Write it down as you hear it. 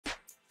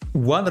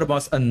one of the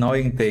most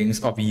annoying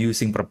things of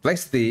using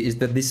Perplexity is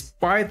that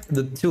despite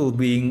the tool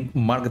being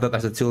marketed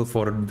as a tool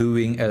for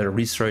doing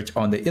research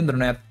on the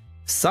internet,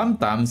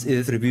 sometimes it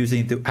is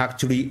refusing to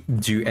actually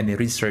do any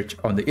research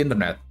on the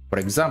internet. For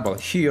example,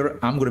 here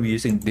I'm going to be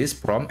using this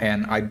prompt,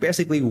 and I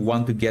basically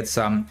want to get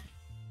some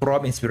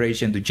prompt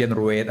inspiration to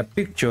generate a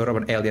picture of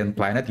an alien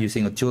planet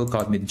using a tool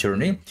called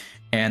Midjourney.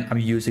 And I'm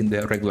using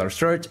the regular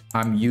search.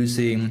 I'm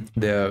using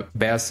the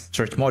best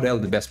search model,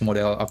 the best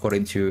model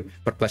according to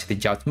Perplexity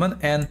judgment,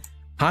 and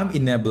I'm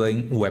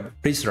enabling web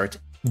research.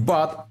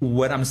 But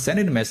when I'm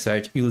sending a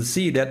message, you'll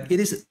see that it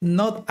is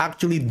not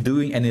actually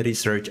doing any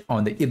research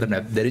on the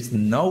internet. There is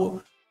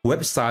no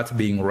website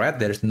being read,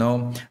 there's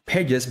no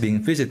pages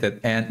being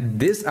visited, and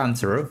this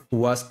answer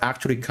was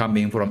actually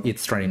coming from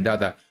its training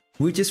data,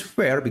 which is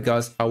fair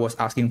because I was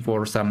asking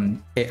for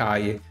some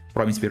AI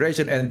from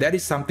inspiration, and that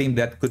is something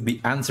that could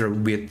be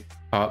answered with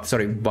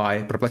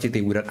by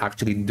Perplexity without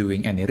actually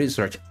doing any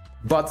research.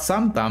 But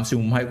sometimes you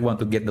might want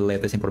to get the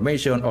latest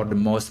information or the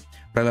most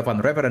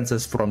relevant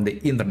references from the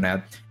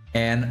internet,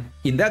 and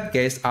in that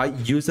case I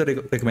usually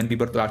recommend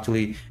people to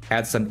actually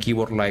add some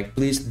keyword like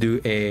please do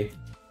a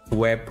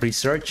web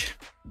research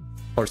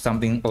or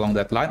something along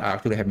that line. I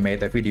actually have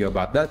made a video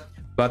about that,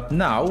 but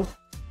now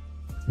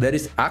there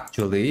is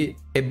actually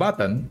a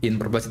button in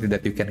Perplexity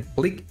that you can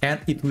click, and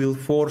it will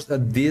force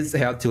this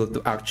AI tool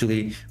to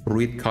actually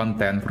read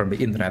content from the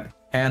internet.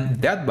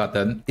 And that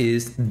button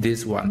is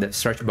this one, the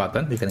search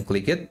button. You can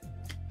click it,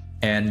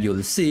 and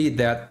you'll see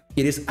that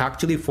it is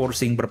actually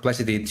forcing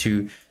Perplexity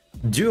to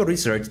do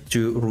research,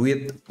 to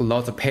read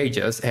lots of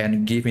pages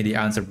and give me the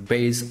answer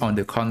based on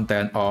the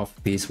content of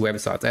these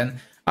websites. And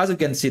as you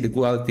can see, the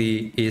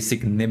quality is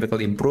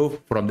significantly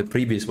improved from the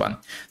previous one.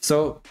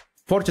 So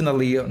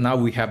fortunately, now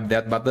we have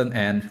that button,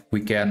 and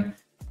we can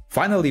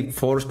finally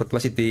force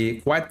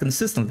Perplexity quite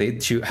consistently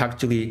to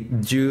actually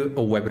do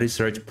a web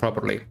research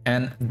properly.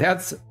 And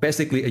that's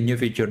basically a new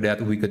feature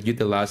that we could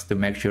utilize to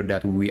make sure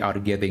that we are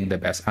getting the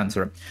best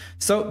answer.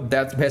 So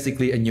that's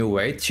basically a new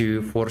way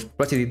to force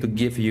Perplexity to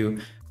give you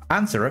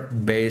answer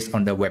based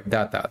on the web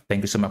data.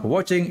 Thank you so much for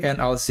watching, and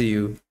I'll see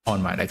you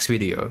on my next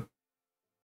video.